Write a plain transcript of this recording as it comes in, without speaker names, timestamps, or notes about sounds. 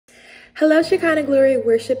Hello Shekinah Glory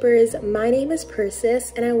worshippers, my name is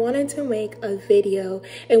Persis and I wanted to make a video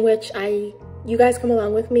in which you guys come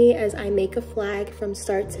along with me as I make a flag from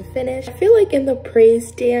start to finish. I feel like in the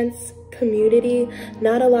praise dance community,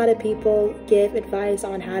 not a lot of people give advice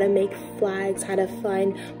on how to make flags, how to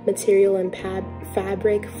find material and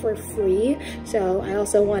fabric for free. So I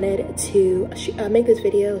also wanted to make this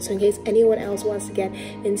video so in case anyone else wants to get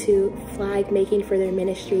into flag making for their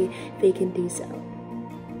ministry, they can do so.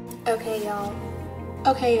 Okay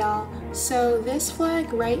y'all, so this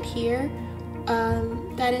flag right here,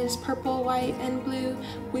 that is purple, white, and blue,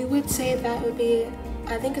 we would say that would be,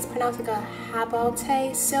 I think it's pronounced like a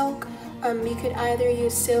Habotai silk. You could either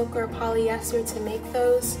use silk or polyester to make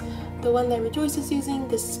those. The one that Rejoice is using,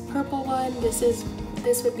 this purple one, this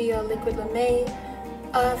would be a liquid lame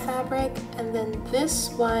fabric, and then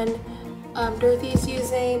this one Dorothy's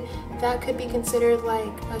using, that could be considered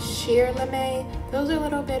like a sheer lame. Those are a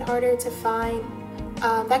little bit harder to find.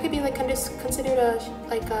 That could be like considered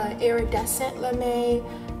a iridescent lame,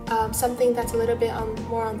 something that's a little bit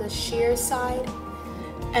more on the sheer side.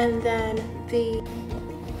 And then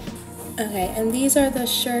and these are the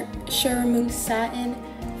Charmeuse satin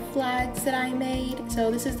flags that I made. So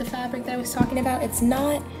this is the fabric that I was talking about. It's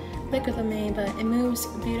not liquid lame, but it moves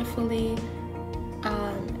beautifully.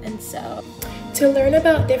 And so to learn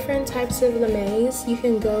about different types of lames, you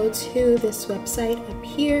can go to this website up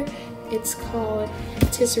here. It's called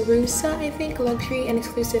Tisrusa, I think, Luxury and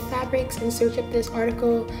Exclusive Fabrics, and search up this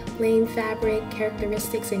article, lame fabric,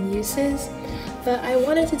 characteristics and uses. But I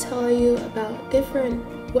wanted to tell you about different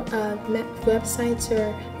websites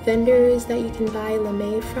or vendors that you can buy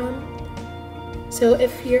lame from. So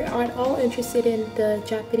if you're at all interested in the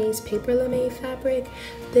Japanese paper lame fabric,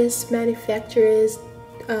 this manufacturer is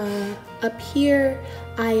up here,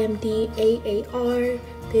 IMDAAR.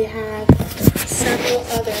 They have several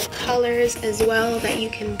other colors as well that you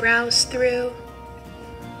can browse through.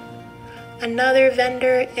 Another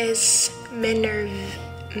vendor is Minerva.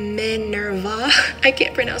 I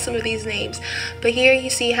can't pronounce some of these names, but here you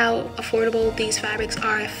see how affordable these fabrics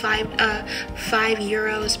are. 5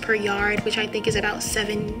 euros per yard, which I think is about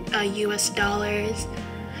 $7 US.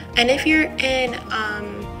 And if you're in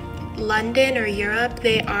London or Europe,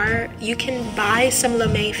 you can buy some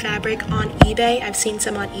lame fabric on eBay. I've seen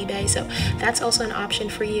some on eBay, so that's also an option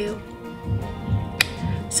for you.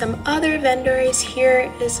 Some other vendors, here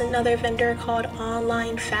is another vendor called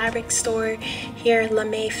Online Fabric Store. Here,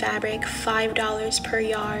 lame fabric, $5 per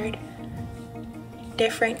yard.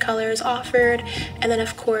 Different colors offered. And then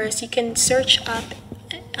of course, you can search up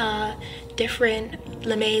different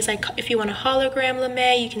lames, like if you want a hologram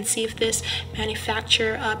lame, you can see if this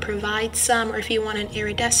manufacturer provides some, or if you want an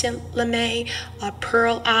iridescent lame, a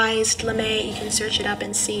pearlized lame, you can search it up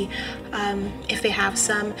and see if they have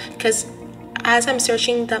some, because as I'm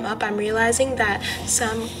searching them up, I'm realizing that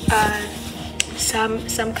some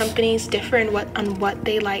companies differ in what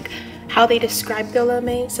they like, how they describe their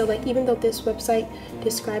lame. So like, even though this website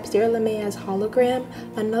describes their lame as hologram,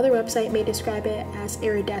 another website may describe it as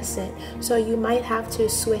iridescent. So you might have to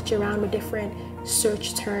switch around with different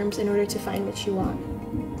search terms in order to find what you want.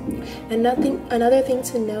 Another thing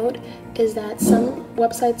to note is that some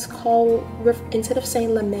websites instead of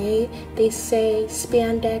saying lame, they say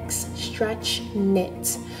spandex, stretch,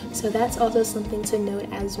 knit. So that's also something to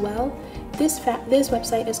note as well. This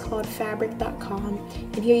website is called fabric.com,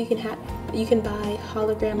 and here you can buy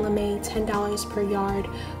hologram lame, $10 per yard,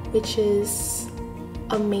 which is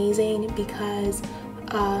amazing because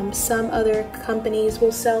some other companies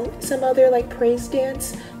will sell, some other like praise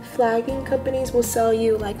dance flagging companies will sell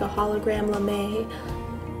you like a hologram lame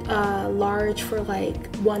large for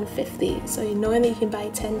like $150. So knowing that you can buy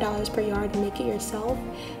 $10 per yard and make it yourself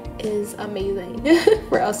is amazing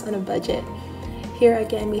for us on a budget. Here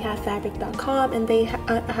again, we have fabric.com, and they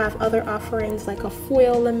have other offerings like a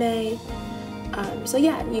foil lame. So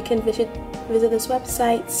yeah, you can visit this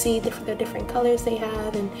website, see the different colors they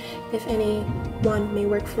have, and if any one may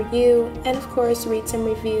work for you, and of course read some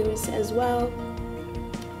reviews as well.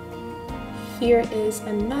 Here is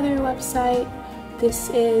another website.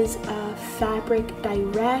 This is Fabric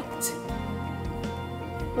Direct.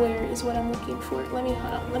 Where is what I'm looking for? Hold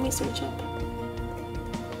on, let me search up.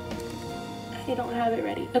 I don't have it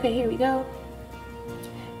ready. Okay, here we go.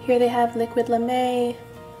 Here they have liquid lame.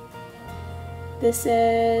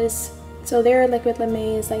 So their liquid lame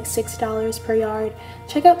is like $6 per yard.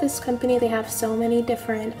 Check out this company. They have so many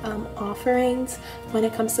different offerings when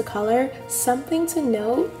it comes to color. Something to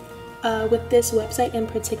note with this website in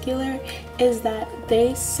particular is that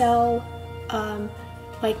they sell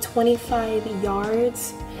like 25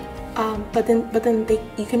 yards but then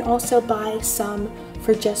you can also buy some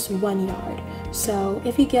for just 1 yard. So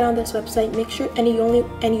if you get on this website, make sure, and you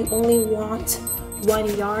only want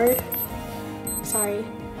 1 yard. Sorry.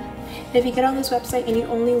 If you get on this website and you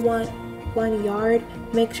only want 1 yard,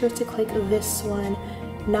 make sure to click this one,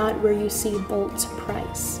 not where you see bulk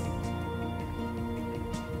price.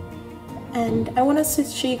 And I want to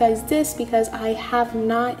show you guys this because I have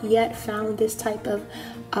not yet found this type of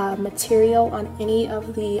material on any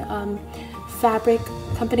of the fabric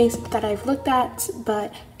companies that I've looked at,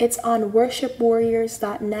 but it's on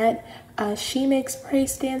worshipwarriors.net. She makes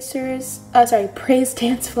praise dance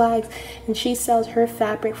flags, and she sells her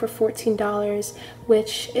fabric for $14,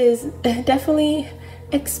 which is definitely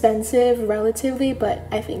expensive relatively, but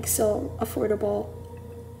I think so affordable.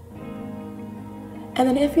 And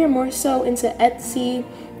then if you're more so into Etsy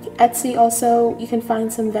also, you can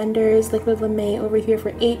find some vendors, liquid lame over here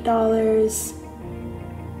for $8.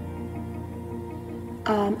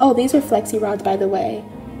 Oh, these are flexi rods, by the way,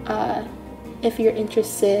 if you're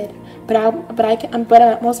interested. But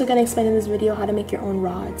I'm also gonna explain in this video how to make your own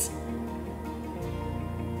rods.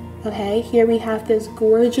 Okay, here we have this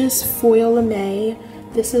gorgeous foil lame.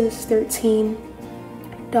 This is $13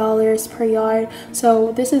 per yard.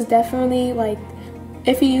 So this is definitely like,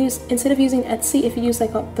 if you use, instead of using Etsy, if you use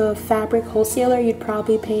like the fabric wholesaler, you'd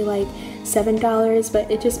probably pay like $7, but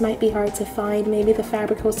it just might be hard to find. Maybe the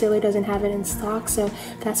fabric wholesaler doesn't have it in stock, so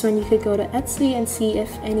that's when you could go to Etsy and see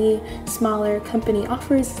if any smaller company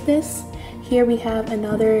offers this. Here we have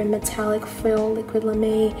another metallic frill liquid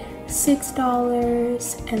lame,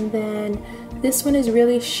 $6, and then this one is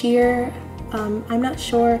really sheer. I'm not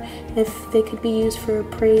sure if they could be used for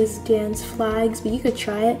praise dance flags, but you could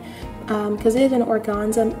try it. Because it is an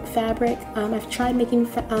organza fabric. I've tried making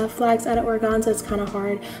flags out of organza, it's kind of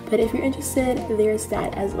hard, but if you're interested, there's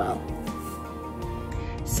that as well.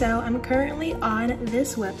 So I'm currently on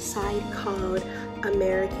this website called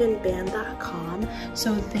AmericanBand.com.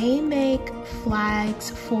 So they make flags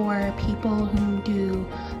for people who do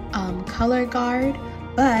color guard,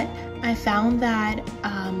 but I found that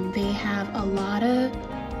they have a lot of,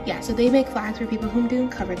 so they make flags for people who do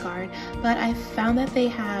cover guard, but I found that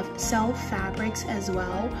they sell fabrics as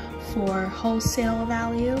well for wholesale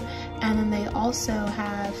value, and then they also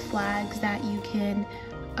have flags that you can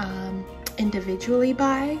individually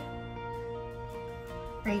buy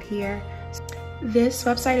right here. This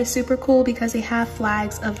website is super cool because they have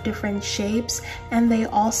flags of different shapes, and they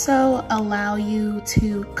also allow you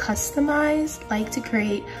to customize, like to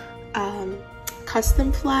create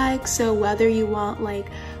custom flags. So whether you want like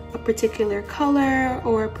a particular color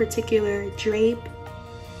or a particular drape,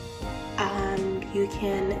 you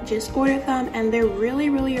can just order them, and they're really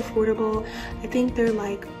affordable. I think they're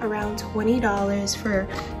like around $20 for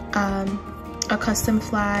a custom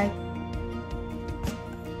flag.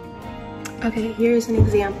 Okay, here's an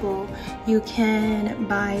example. You can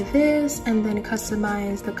buy this and then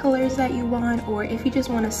customize the colors that you want, or if you just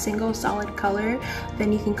want a single solid color,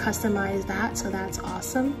 then you can customize that, so that's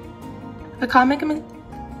awesome. A common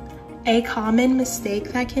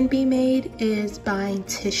mistake that can be made is buying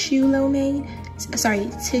tissue lame.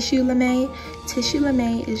 Tissue lame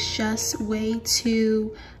is just way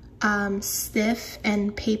too stiff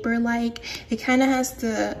and paper-like. It kind of has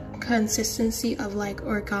the consistency of like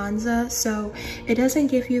organza, so it doesn't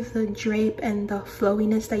give you the drape and the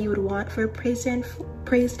flowiness that you would want for a praise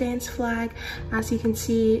dance flag. As you can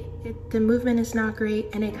see, the movement is not great,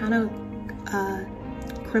 and it kind of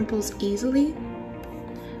crimples easily.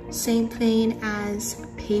 Same thing as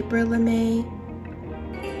paper lame.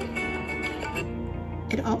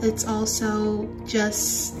 It's also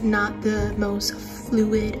just not the most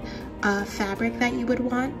fluid fabric that you would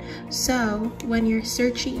want. So when you're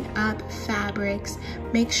searching up fabrics,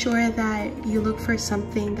 make sure that you look for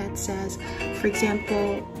something that says, for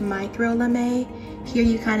example, micro lame. Here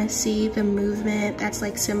you kind of see the movement that's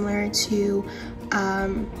like similar to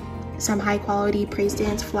some high quality praise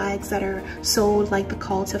dance flags that are sold, like the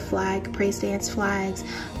call to flag praise dance flags.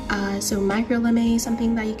 So micro lame is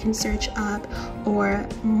something that you can search up, or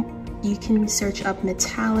you can search up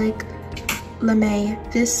metallic lame.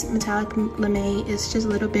 This metallic lame is just a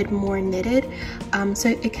little bit more knitted, so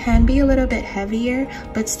it can be a little bit heavier,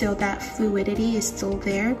 but still that fluidity is still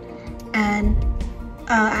there. And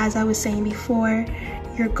as I was saying before,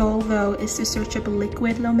 your goal though is to search up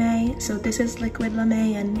liquid lame. So this is liquid lame,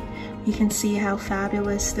 and you can see how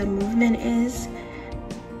fabulous the movement is.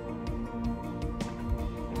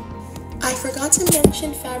 I forgot to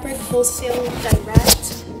mention Fabric Wholesale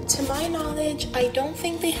Direct. To my knowledge, I don't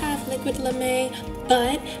think they have liquid lame,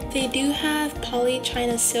 but they do have poly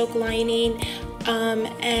China silk lining,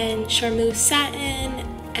 and Charmeuse Satin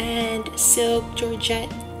and Silk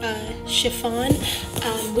Georgette chiffon,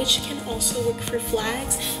 which can also work for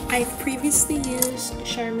flags. I've previously used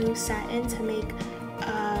Charmeuse Satin to make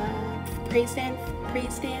praise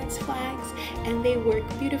dance flags, and they work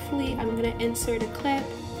beautifully. I'm gonna insert a clip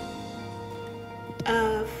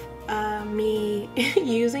of me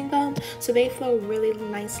using them. So they flow really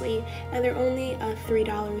nicely, and they're only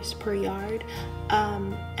 $3 per yard,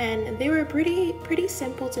 and they were pretty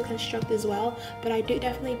simple to construct as well. But I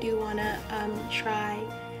definitely do want to try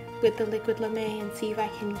with the liquid lame and see if I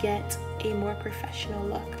can get a more professional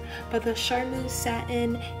look. But the Charmeuse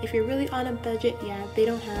Satin, if you're really on a budget, yeah, I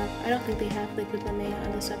don't think they have liquid lame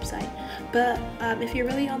on this website. But if you're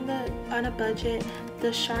really on a budget,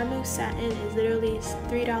 the Charmeuse Satin is literally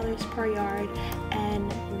 $3 per yard,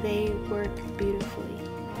 and they work beautifully.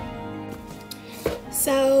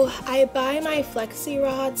 So I buy my flexi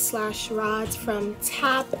rods from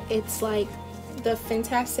Tap. It's like the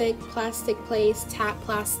fantastic plastic place,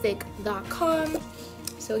 tapplastic.com.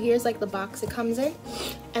 So here's like the box it comes in,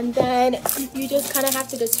 and then you just kind of have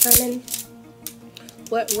to determine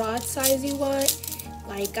what rod size you want.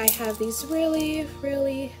 Like I have these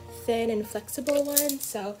really thin and flexible ones,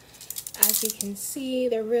 so as you can see,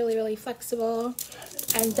 they're really flexible.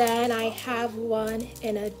 And then I have one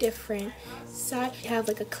in a different side. I have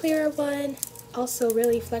like a clear one, also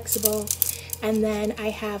really flexible. And then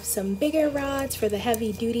I have some bigger rods for the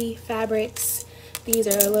heavy duty fabrics. These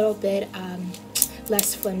are a little bit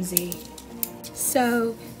less flimsy.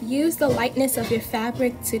 So use the lightness of your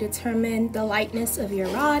fabric to determine the lightness of your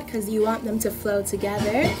rod, because you want them to flow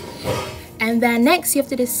together. And then next you have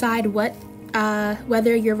to decide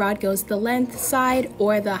whether your rod goes the length side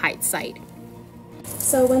or the height side.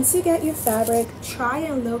 So once you get your fabric, try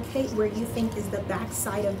and locate where you think is the back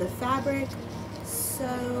side of the fabric.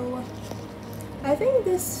 So I think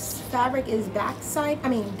this fabric is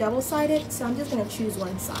double-sided, so I'm just gonna choose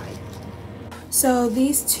one side. So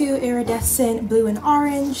these two iridescent blue and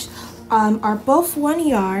orange are both 1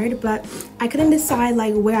 yard, but I couldn't decide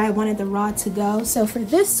like where I wanted the rod to go. So for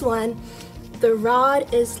this one, the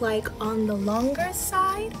rod is like on the longer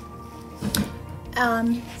side.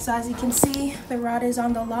 So as you can see, the rod is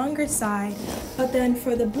on the longer side. But then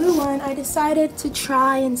for the blue one, I decided to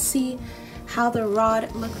try and see how the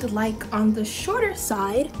rod looked like on the shorter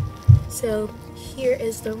side. So here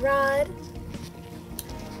is the rod,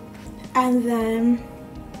 and then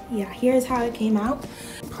yeah, here's how it came out.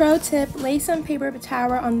 Pro tip: lay some paper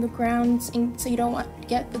towel on the ground so you don't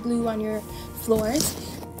get the glue on your floors.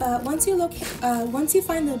 Once you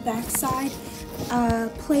find the back side,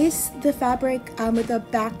 place the fabric with the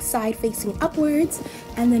back side facing upwards,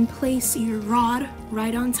 and then place your rod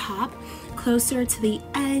right on top, closer to the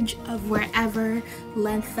edge of wherever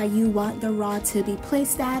length that you want the rod to be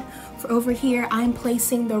placed at. For over here, I'm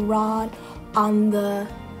placing the rod on the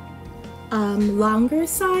longer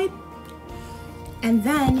side. And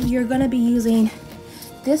then you're gonna be using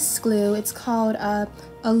this glue. It's called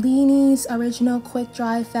Alini's Original Quick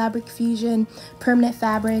Dry Fabric Fusion Permanent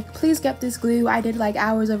Fabric. Please get this glue. I did like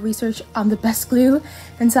hours of research on the best glue,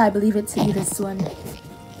 and so I believe it to be this one.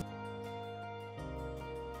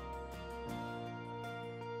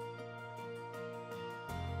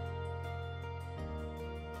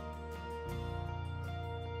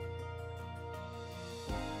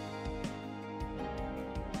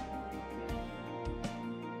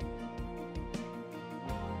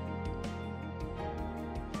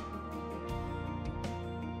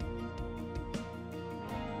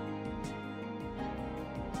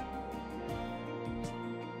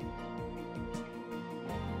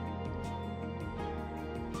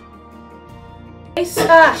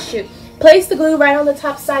 Place the glue right on the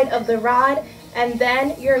top side of the rod, and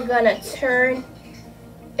then you're gonna turn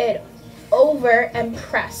it over and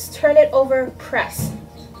press. Turn it over, press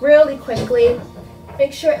really quickly.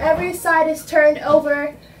 Make sure every side is turned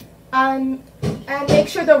over, and make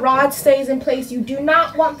sure the rod stays in place. You do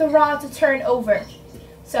not want the rod to turn over.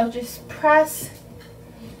 So just press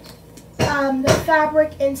the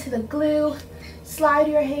fabric into the glue. Slide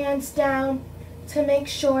your hands down to make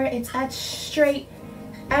sure it's as straight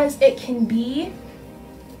as it can be.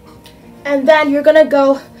 And then you're gonna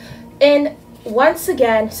go in once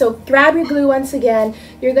again. So grab your glue once again.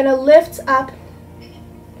 You're gonna lift up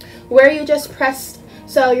where you just pressed.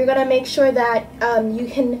 So you're gonna make sure that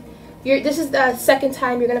this is the second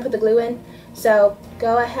time you're gonna put the glue in. So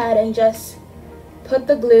go ahead and just put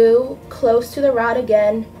the glue close to the rod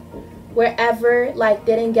again, wherever like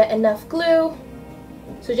didn't get enough glue.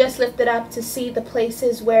 So just lift it up to see the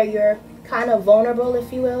places where you're kind of vulnerable,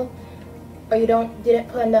 if you will, or you didn't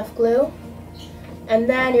put enough glue. and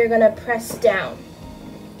then you're gonna press down.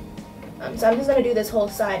 So I'm just gonna do this whole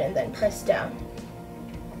side and then press down.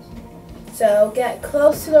 So get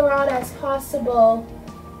close to the rod as possible,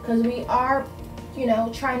 because we are, you know,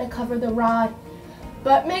 trying to cover the rod.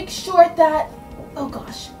 But make sure that, oh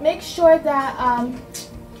gosh, make sure that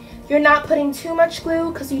you're not putting too much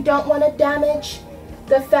glue, because you don't want to damage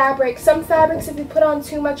the fabric. Some fabrics, if you put on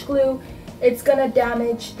too much glue, it's gonna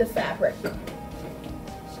damage the fabric.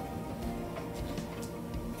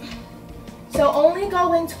 So only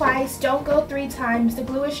go in twice, don't go 3 times. The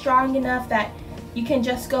glue is strong enough that you can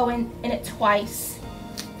just go in it twice.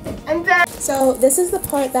 And then, so this is the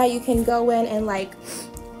part that you can go in and like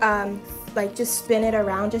just spin it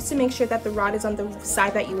around, just to make sure that the rod is on the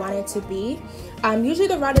side that you want it to be. Usually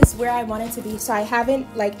the rod is where I want it to be, so I haven't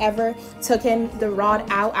like ever taken the rod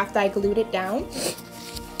out after I glued it down.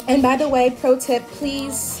 And by the way, pro tip,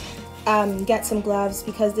 please get some gloves,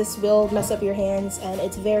 because this will mess up your hands, and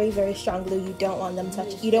it's very, very strong glue. You don't want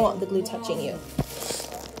the glue touching you.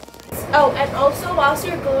 Oh, and also whilst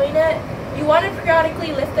you're gluing it, you want to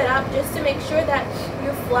periodically lift it up just to make sure that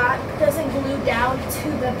your flag doesn't glue down to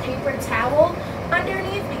the paper towel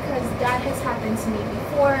underneath, because that has happened to me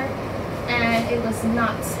before and it was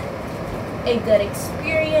not a good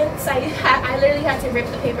experience. I literally had to rip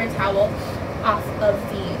the paper towel off of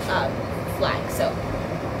the flag, so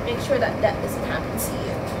make sure that that doesn't happen to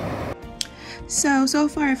you. So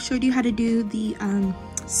far I've showed you how to do the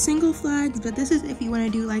single flags, but this is if you want to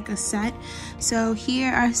do like a set. So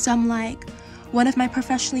here are some, like, one of my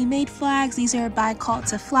professionally made flags. These are by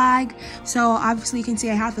Carlton flag. So obviously you can see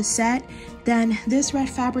I have a set. Then this red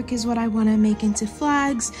fabric is what I want to make into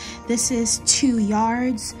flags. This is 2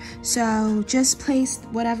 yards. So just place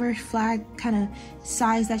whatever flag kind of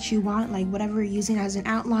size that you want, like whatever you're using as an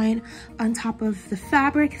outline, on top of the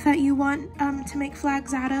fabric that you want to make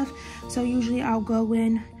flags out of. So usually I'll go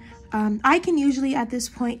in, I can usually at this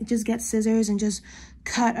point just get scissors and just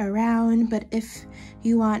cut around, but if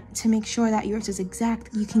you want to make sure that yours is exact,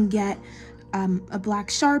 you can get a black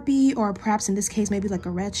Sharpie, or perhaps in this case maybe like a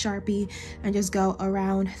red Sharpie, and just go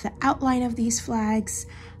around the outline of these flags.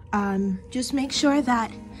 Just make sure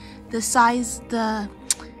that the size, the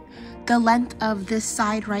length of this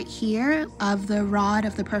side right here of the rod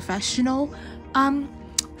of the professional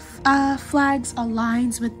flags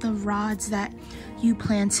aligns with the rods that you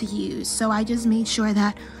plan to use. So I just made sure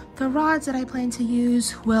that the rods that I plan to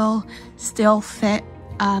use will still fit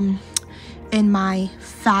in my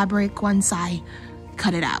fabric once I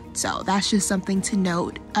cut it out. So that's just something to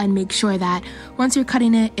note, and make sure that once you're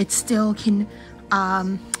cutting it, it still can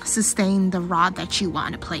sustain the rod that you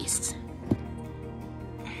want to place.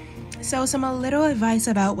 So some a little advice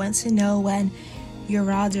about when to know when your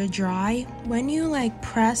rods are dry. When you like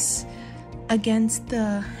press against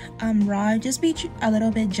the rod, just be a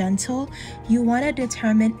little bit gentle. You want to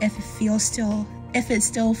determine if it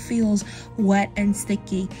still feels wet and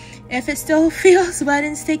sticky. If it still feels wet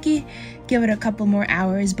and sticky, give it a couple more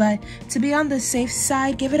hours, but to be on the safe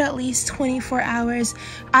side, give it at least 24 hours.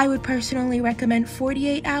 I would personally recommend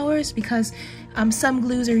 48 hours because some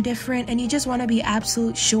glues are different and you just want to be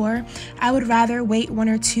absolute sure. I would rather wait 1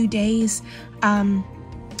 or 2 days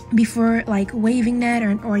before like waving it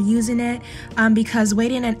or using it, because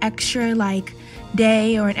waiting an extra like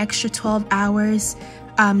day or an extra 12 hours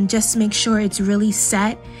just to make sure it's really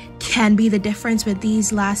set can be the difference with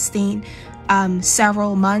these lasting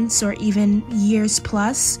several months or even years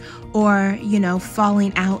plus, or you know,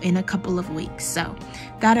 falling out in a couple of weeks. So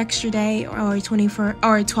that extra day or 24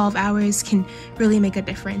 or 12 hours can really make a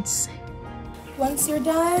difference. Once you're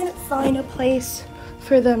done, find a place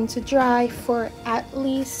for them to dry for at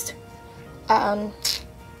least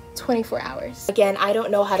 24 hours. Again, I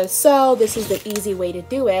don't know how to sew. This is the easy way to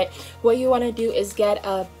do it. What you want to do is get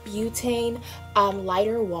a butane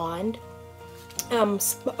lighter wand,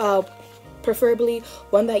 preferably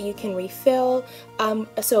one that you can refill.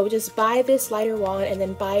 So just buy this lighter wand and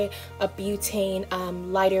then buy a butane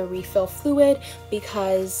lighter refill fluid,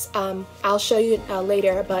 because I'll show you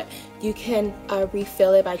later, but you can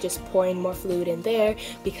refill it by just pouring more fluid in there,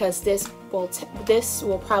 because this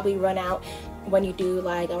will probably run out when you do,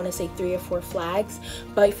 like, I want to say 3 or 4 flags.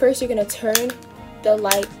 But first you're going to turn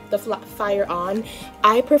the fire on.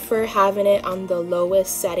 I prefer having it on the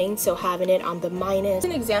lowest setting, so having it on the minus.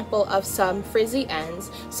 An example of some frizzy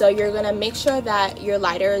ends. So you're gonna make sure that your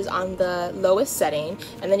lighter is on the lowest setting,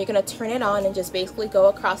 and then you're gonna turn it on and just basically go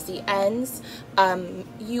across the ends.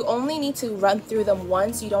 You only need to run through them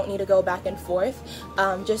once. You don't need to go back and forth.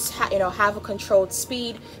 Just have a controlled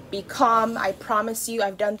speed. Be calm. I promise you,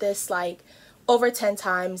 I've done this like over 10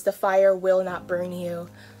 times. The fire will not burn you.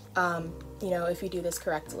 you know, if you do this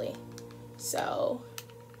correctly. So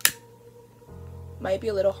might be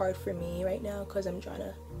a little hard for me right now because I'm trying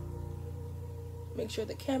to make sure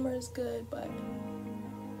the camera is good, but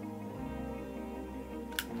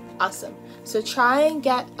awesome. So try and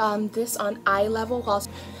get this on eye level while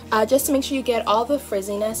just to make sure you get all the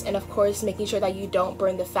frizziness, and of course making sure that you don't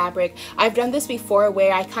burn the fabric. I've done this before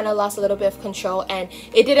where I kind of lost a little bit of control and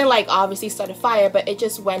it didn't like obviously start a fire, but it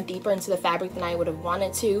just went deeper into the fabric than I would have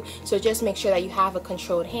wanted to. So just make sure that you have a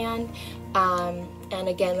controlled hand. And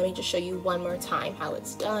again, let me just show you one more time how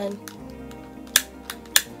it's done.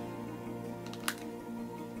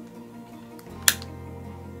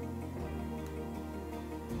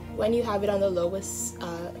 When you have it on the lowest,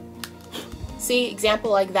 see,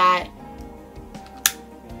 example like that,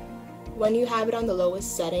 when you have it on the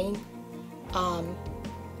lowest setting,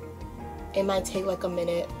 it might take like a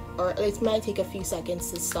minute, or it might take a few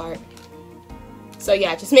seconds to start. So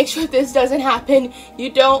yeah, just make sure this doesn't happen.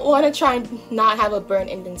 You don't want to try and not have a burn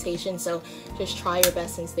indentation, so just try your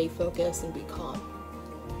best and stay focused and be calm.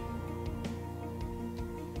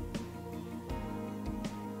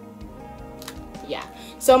 Yeah,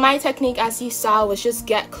 so my technique, as you saw, was just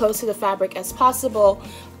get close to the fabric as possible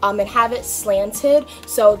and have it slanted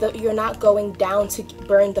so that you're not going down to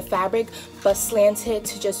burn the fabric, but slanted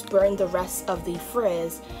to just burn the rest of the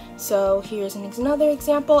frizz. So here's another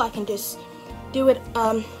example. I can just do it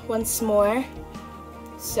once more.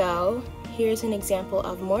 So here's an example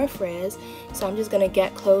of more frizz. So I'm just gonna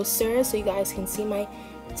get closer so you guys can see my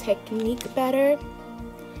technique better.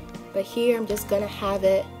 But here I'm just gonna have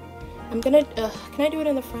it, I'm gonna, can I do it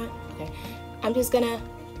in the front? Okay. I'm just gonna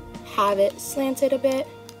have it slanted a bit.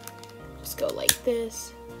 Just go like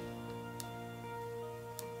this.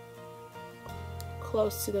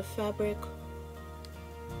 Close to the fabric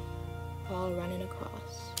while running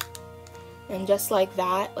across. And just like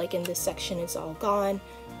that, like in this section, it's all gone.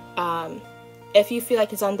 If you feel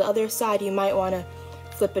like it's on the other side, you might want to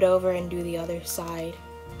flip it over and do the other side.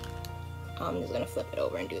 I'm just gonna flip it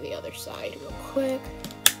over and do the other side real quick.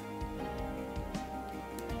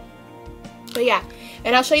 But yeah,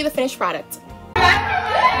 and I'll show you the finished product. Come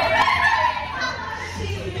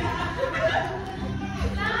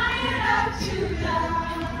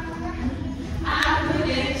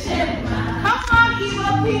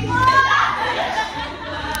on, people.